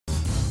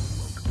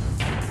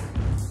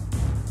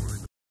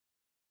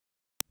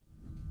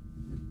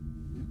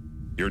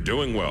You're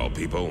doing well,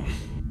 people.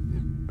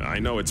 I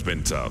know it's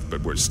been tough,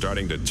 but we're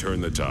starting to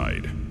turn the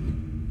tide.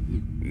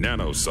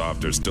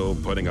 Nanosoft are still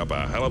putting up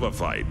a hell of a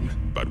fight,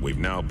 but we've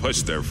now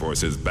pushed their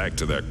forces back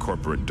to their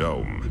corporate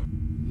dome.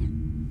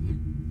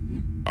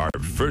 Our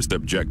first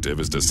objective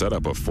is to set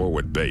up a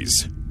forward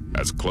base,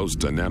 as close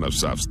to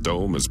Nanosoft's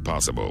dome as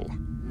possible.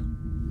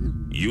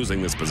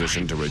 Using this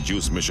position to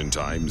reduce mission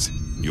times,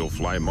 you'll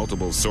fly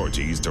multiple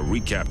sorties to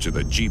recapture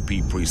the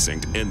GP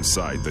precinct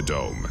inside the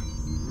dome.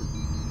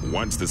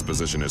 Once this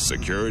position is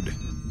secured,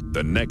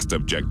 the next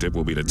objective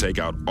will be to take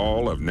out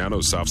all of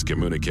Nanosoft's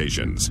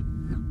communications.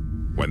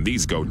 When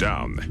these go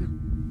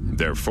down,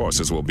 their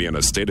forces will be in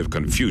a state of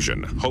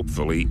confusion,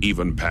 hopefully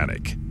even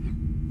panic.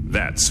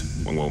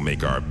 That's when we'll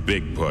make our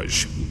big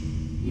push.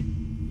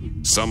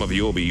 Some of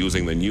you will be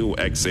using the new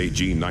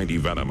XAG-90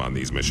 Venom on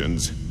these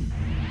missions.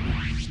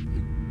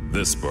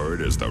 This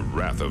bird is the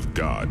wrath of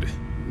God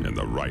in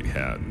the right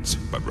hands,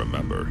 but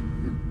remember,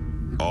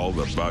 all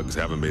the bugs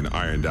haven't been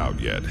ironed out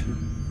yet,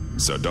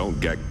 so don't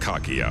get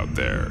cocky out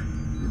there.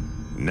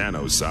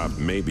 Nanosoft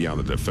may be on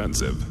the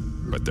defensive,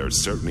 but they're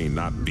certainly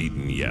not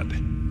beaten yet.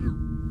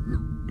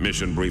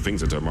 Mission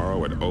briefings are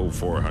tomorrow at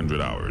 0400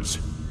 hours.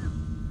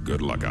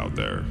 Good luck out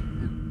there.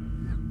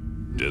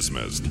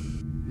 Dismissed.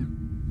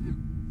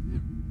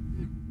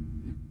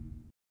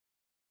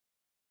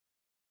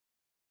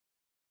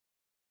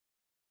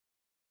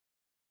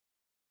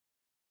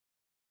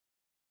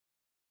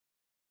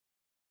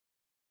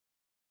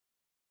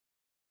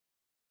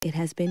 It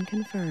has been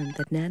confirmed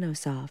that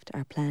Nanosoft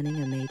are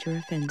planning a major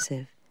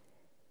offensive.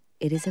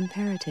 It is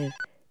imperative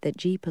that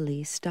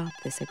G-Police stop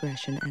this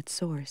aggression at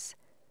source.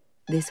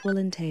 This will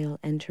entail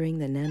entering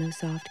the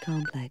Nanosoft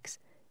complex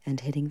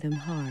and hitting them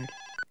hard.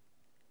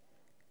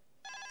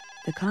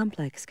 The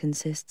complex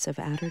consists of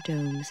outer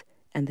domes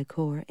and the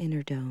core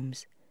inner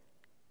domes.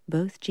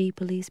 Both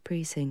G-Police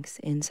precincts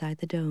inside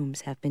the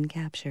domes have been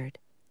captured.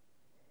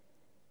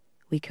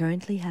 We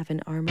currently have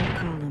an armored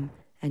column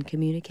and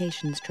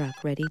communications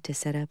truck ready to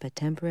set up a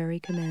temporary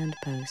command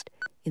post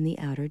in the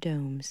outer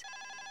domes.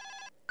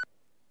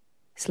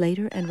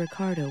 Slater and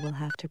Ricardo will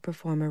have to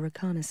perform a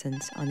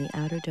reconnaissance on the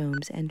outer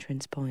dome's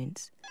entrance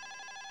points.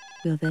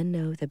 We'll then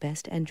know the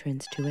best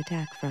entrance to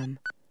attack from.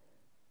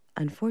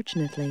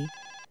 Unfortunately,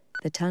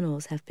 the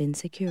tunnels have been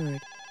secured,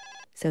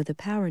 so the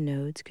power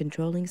nodes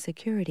controlling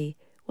security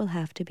will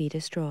have to be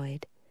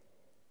destroyed.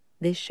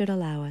 This should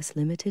allow us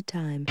limited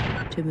time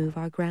to move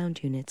our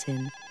ground units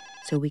in,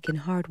 so we can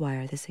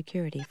hardwire the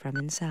security from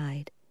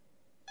inside.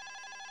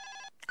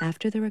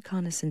 After the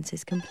reconnaissance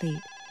is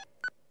complete,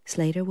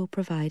 Slater will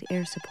provide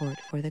air support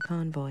for the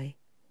convoy.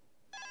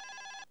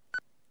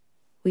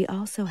 We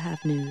also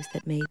have news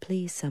that may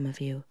please some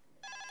of you.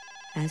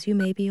 As you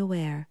may be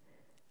aware,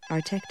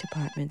 our tech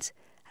departments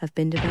have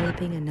been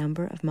developing a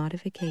number of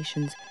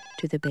modifications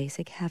to the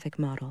basic Havoc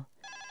model.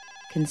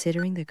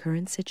 Considering the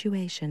current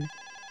situation,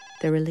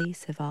 the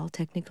release of all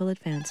technical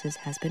advances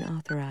has been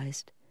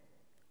authorized.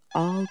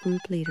 All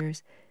group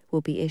leaders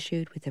will be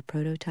issued with a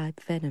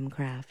prototype Venom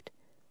craft.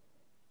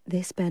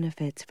 This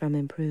benefits from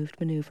improved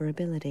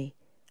maneuverability,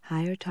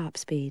 higher top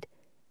speed,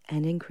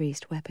 and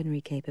increased weaponry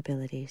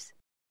capabilities.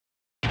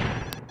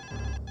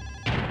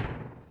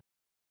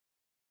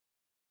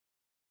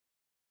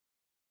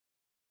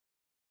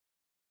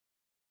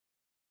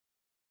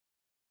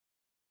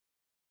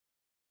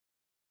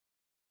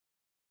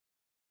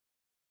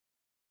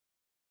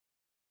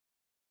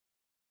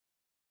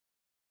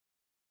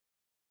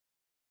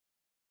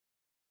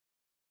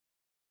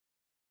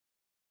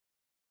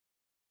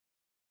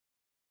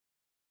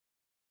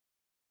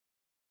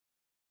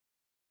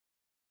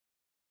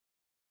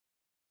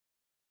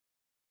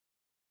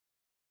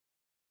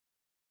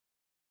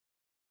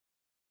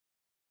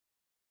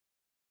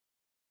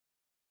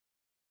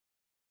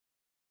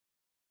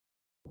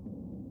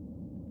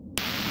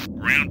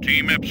 Ground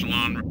Team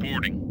Epsilon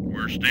reporting.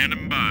 We're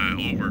standing by,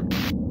 over.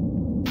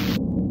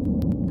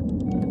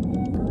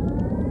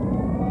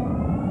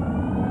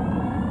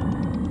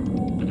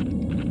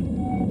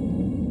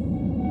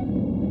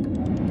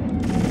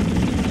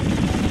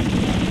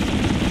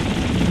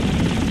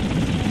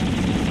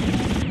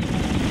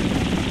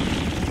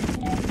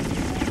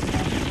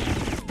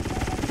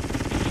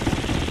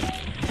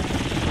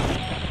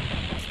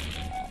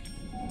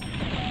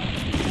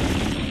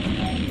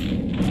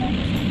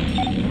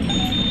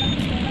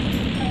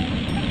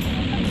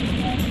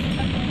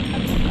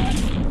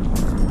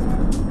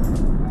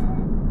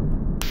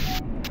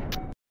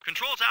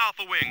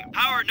 Alpha Wing,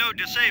 power node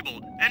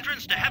disabled.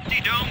 Entrance to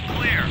Hepty Dome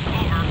clear.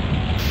 Over.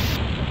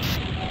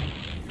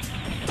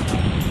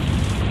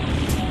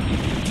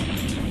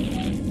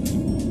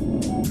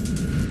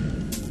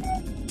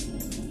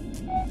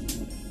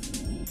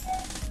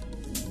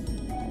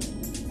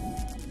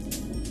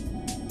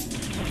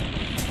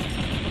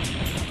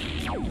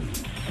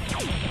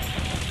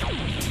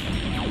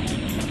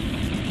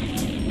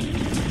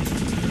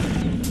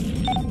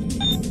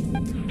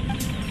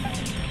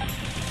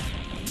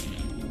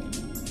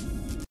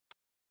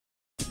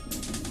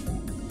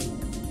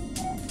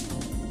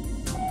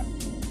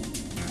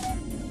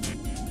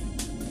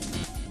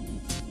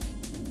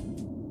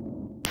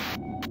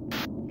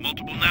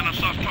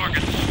 nanosoft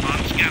targets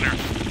on scanner.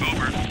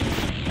 Over.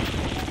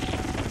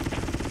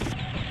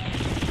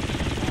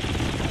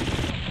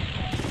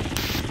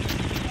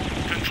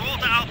 Control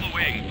to Alpha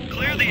Wing.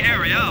 Clear the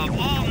area of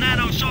all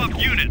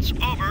nanosoft units.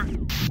 Over.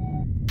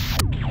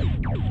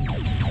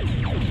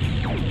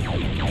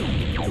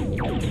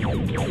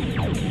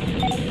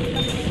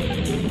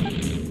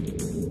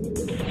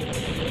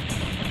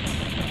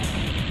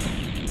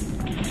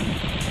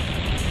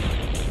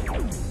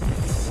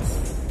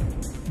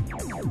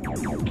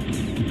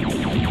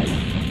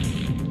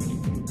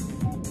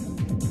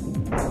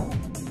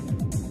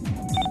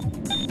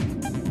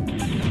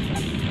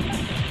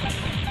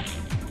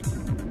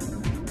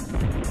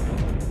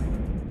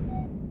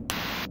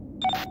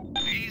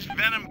 These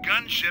Venom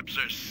gunships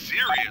are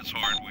serious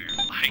hardware.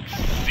 Like,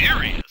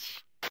 serious.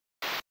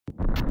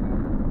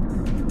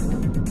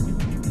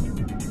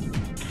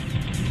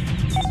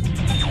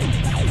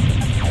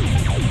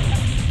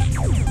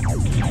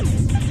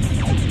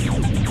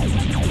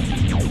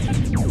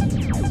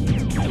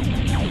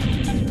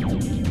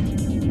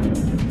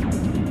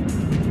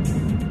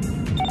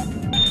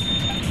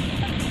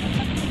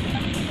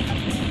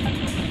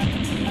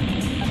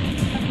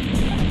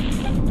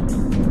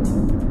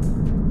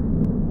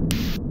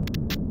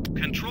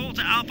 Control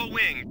to Alpha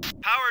Wing.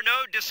 Power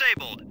node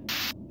disabled.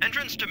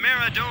 Entrance to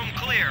Mara Dome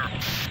clear.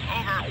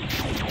 Over.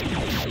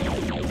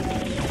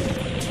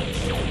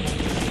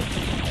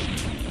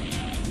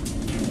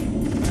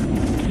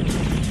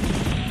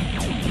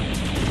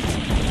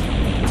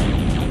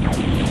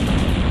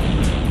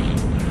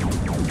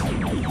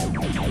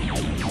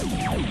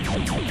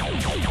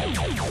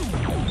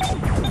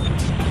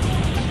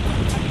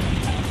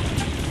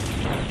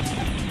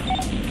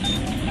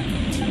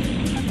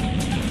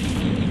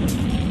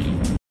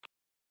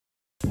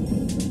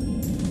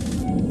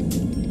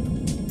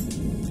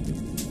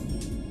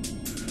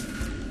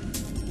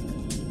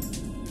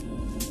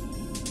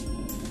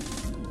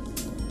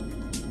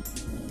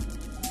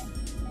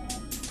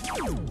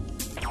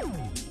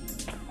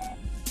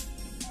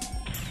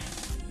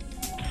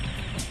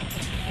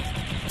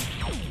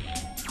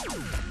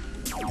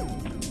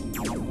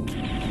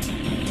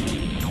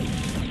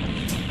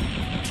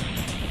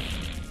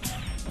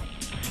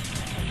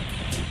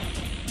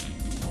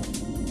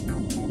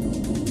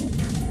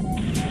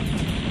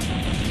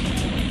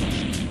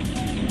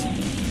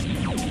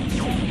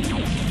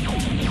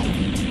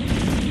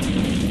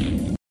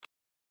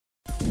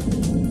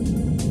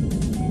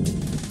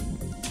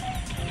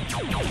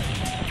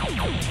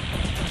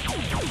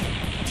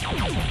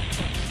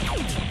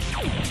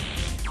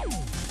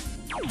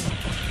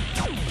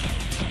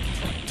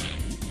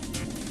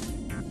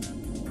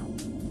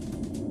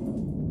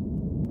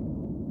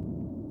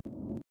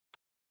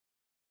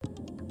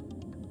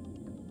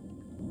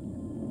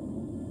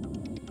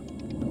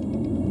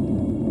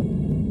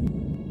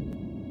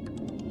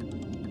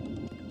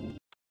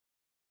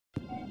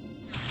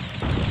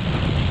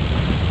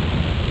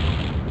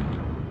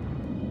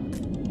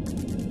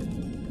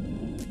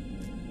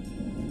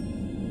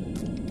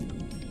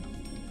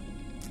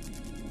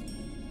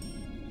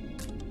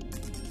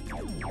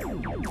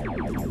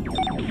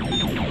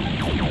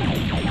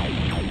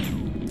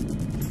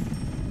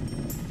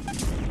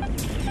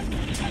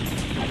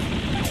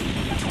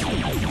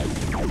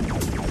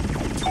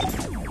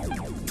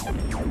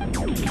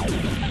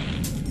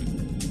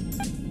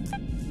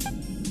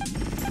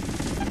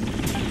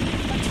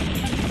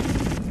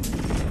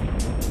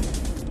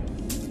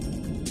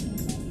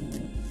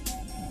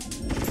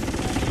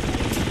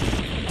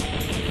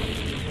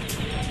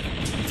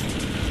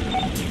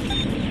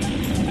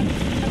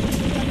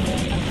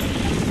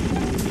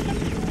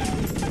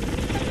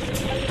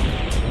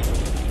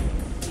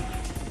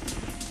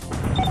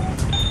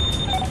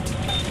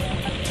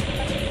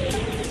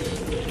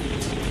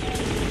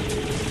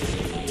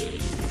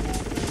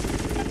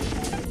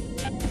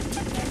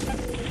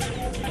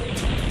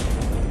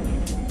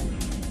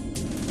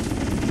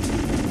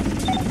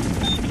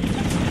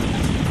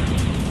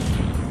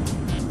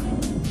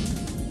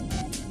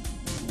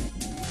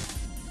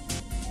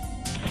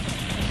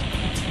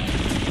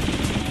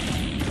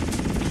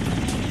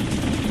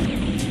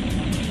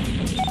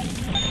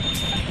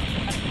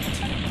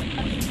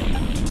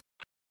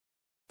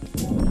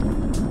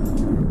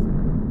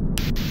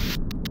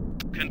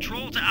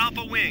 Control to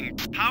Alpha Wing.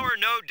 Power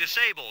node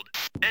disabled.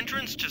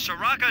 Entrance to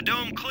Soraka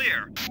Dome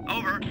clear.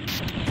 Over.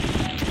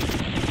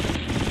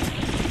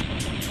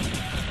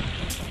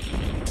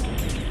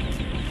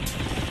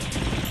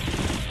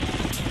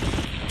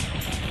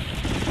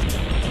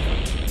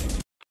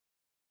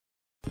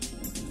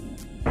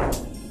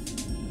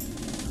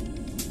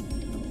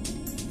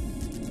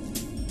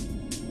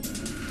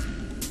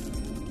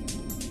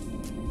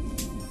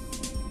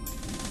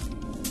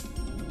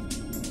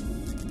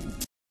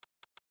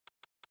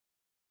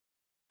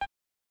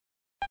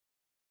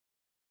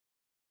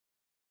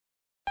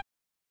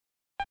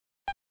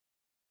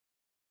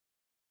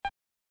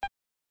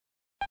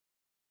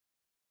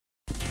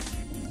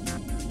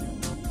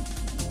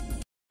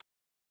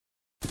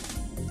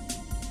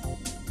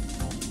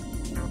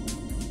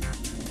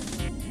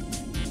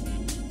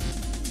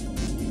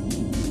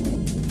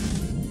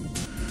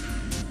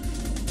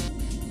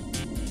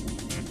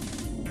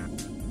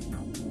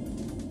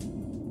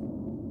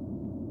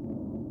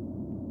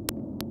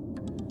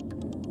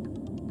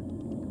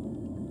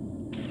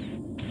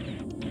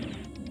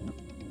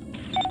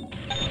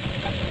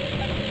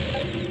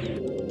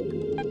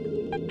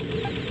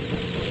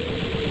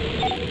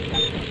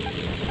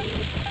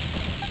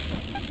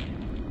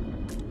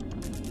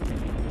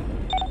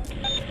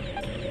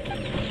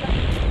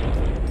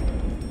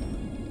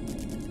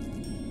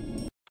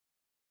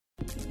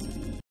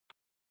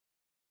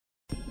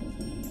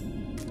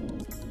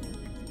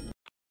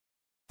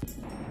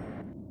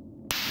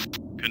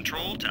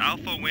 Control to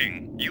Alpha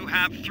Wing. You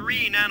have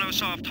 3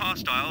 nanosoft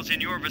hostiles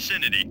in your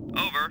vicinity.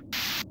 Over.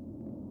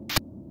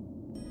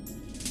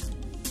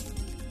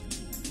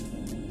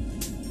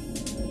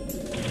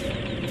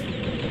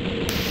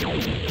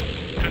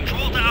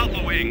 Control to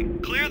Alpha Wing.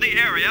 Clear the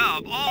area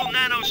of all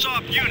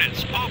nanosoft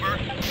units. Over.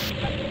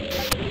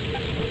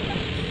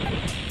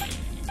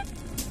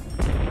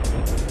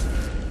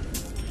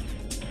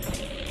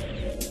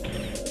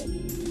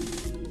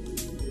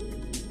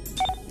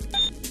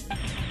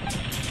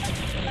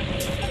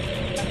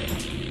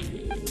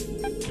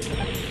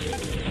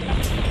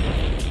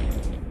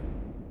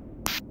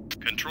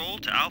 Control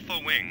to Alpha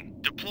Wing.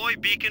 Deploy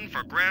beacon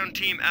for Ground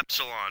Team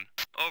Epsilon.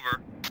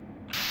 Over.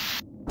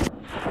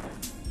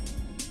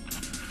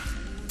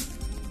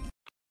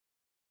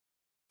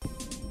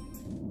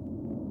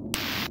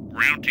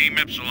 Ground Team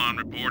Epsilon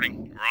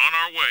reporting. We're on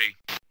our way.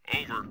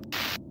 Over.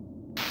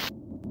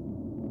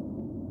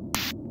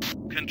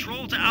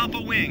 Control to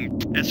Alpha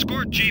Wing.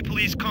 Escort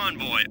G-Police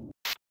convoy.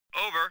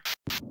 Over.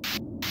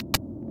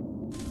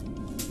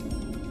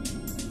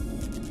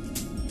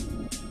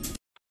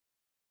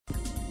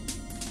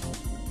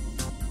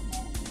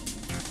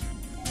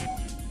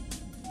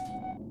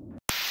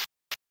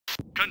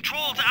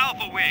 Control to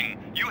Alpha Wing.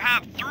 You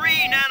have 3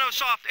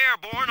 nanosoft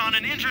airborne on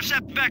an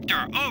intercept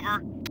vector.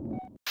 Over.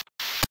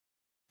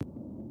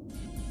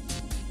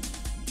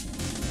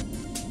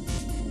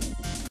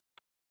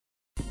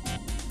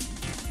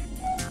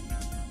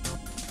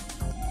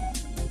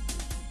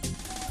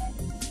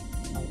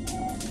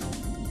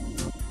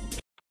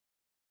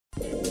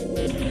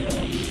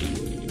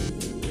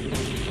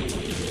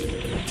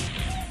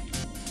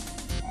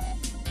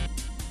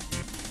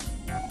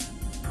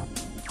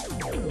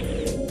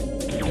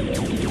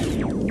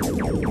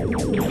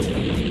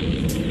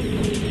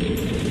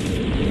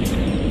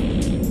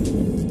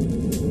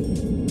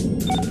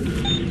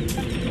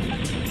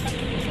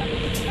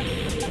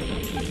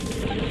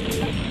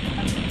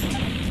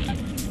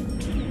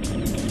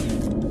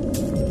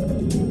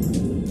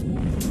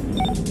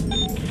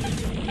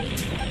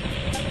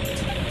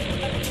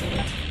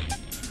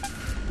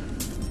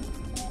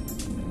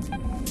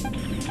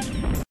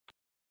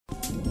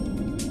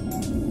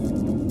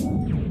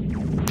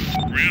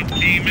 Ground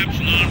Team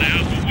Epsilon to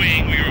Alpha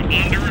Wing. We are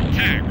under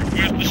attack.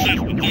 Request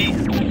assistance.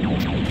 Over.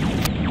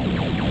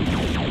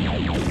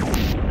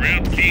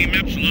 Ground Team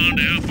Epsilon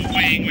to Alpha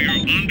Wing. We are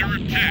under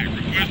attack.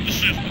 Request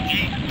assistance.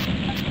 Over.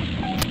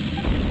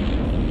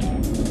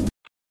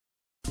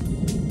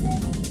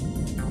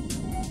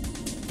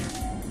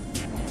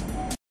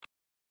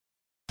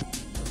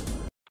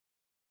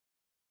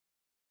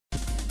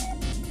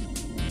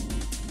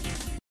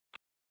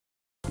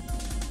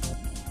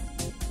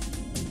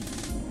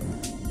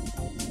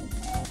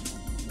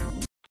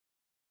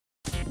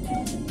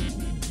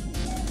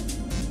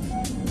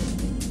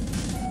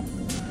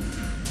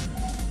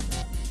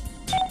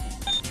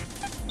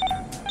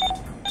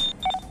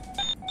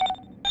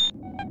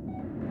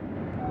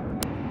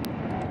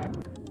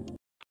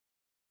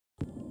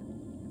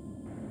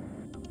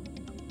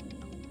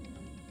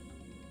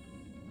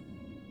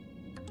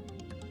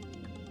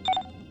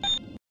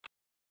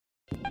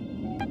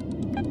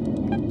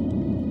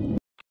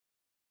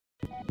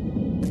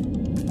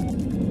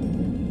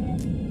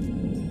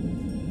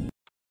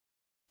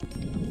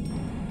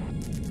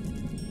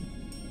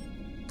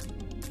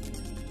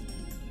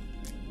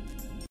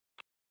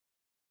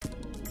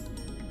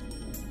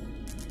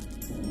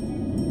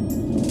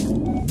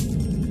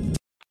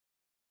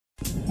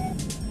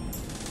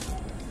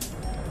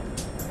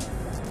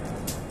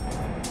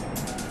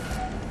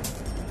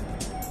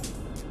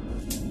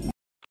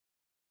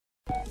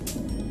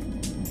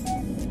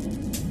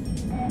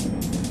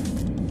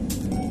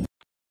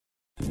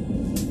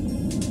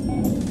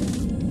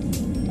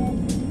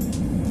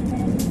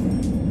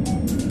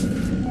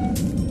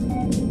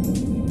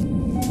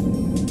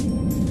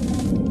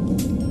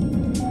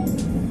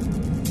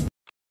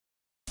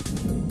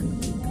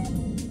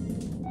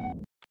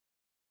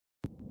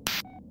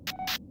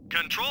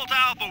 Control to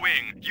Alpha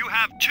Wing. You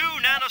have 2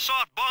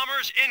 nanosoft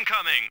bombers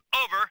incoming.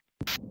 Over.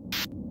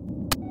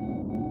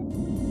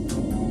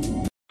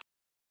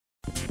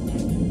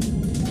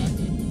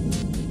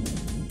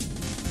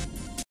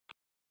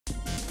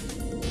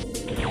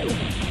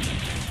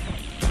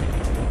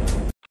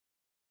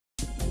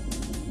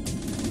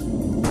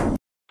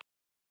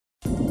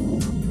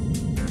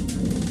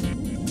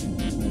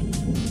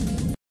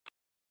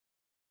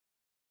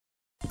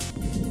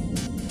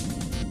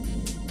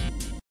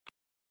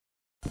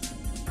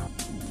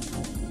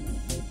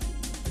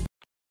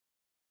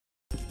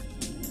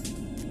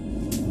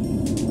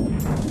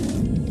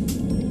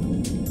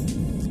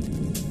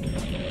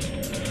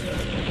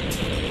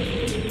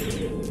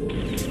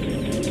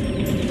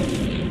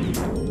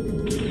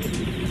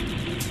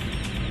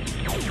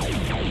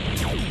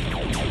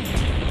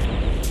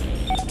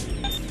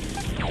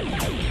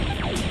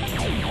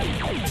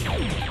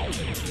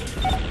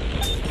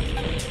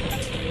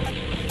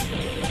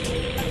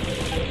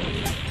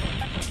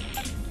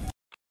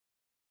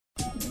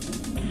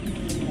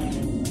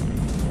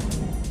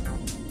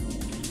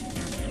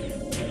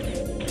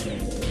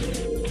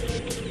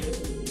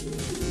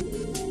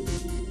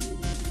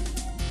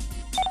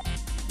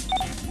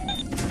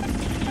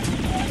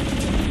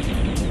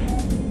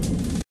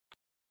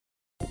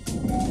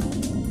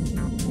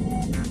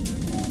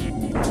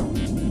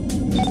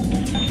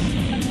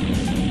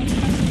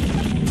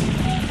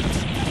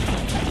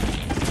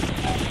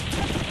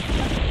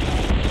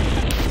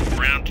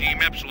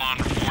 Team Epsilon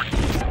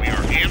reporting. We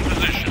are in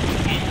position.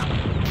 Over.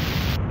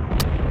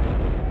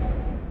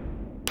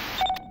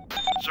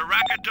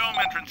 Saraka Dome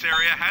entrance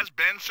area has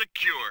been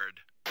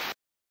secured.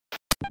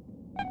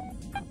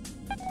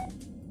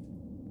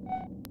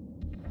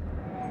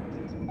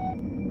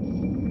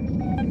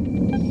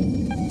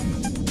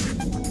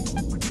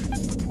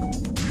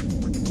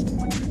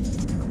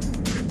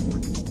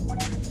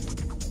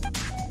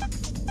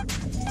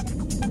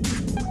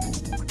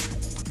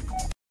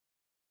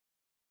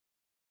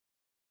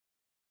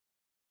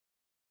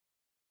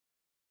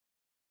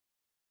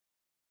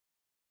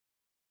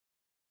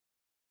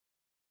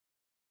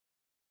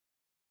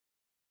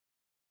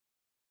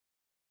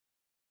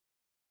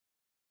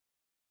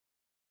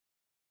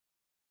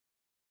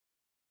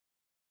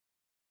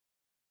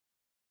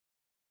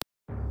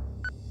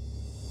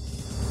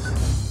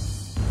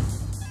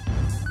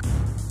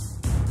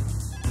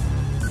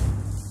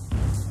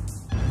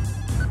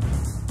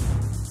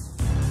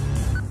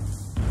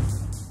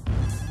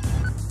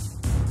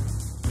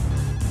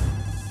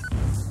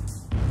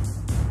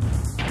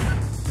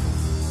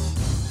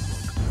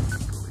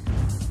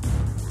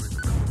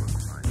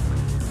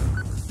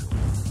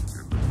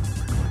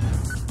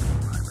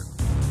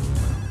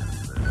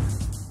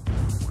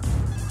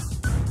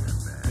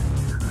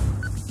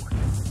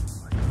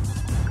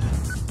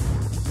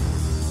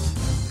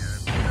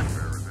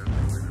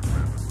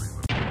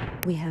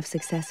 We have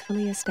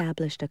successfully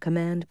established a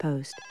command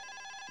post,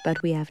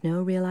 but we have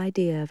no real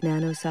idea of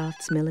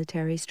Nanosoft's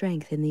military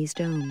strength in these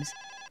domes.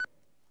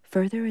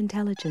 Further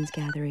intelligence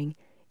gathering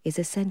is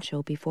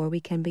essential before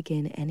we can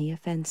begin any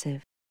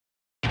offensive.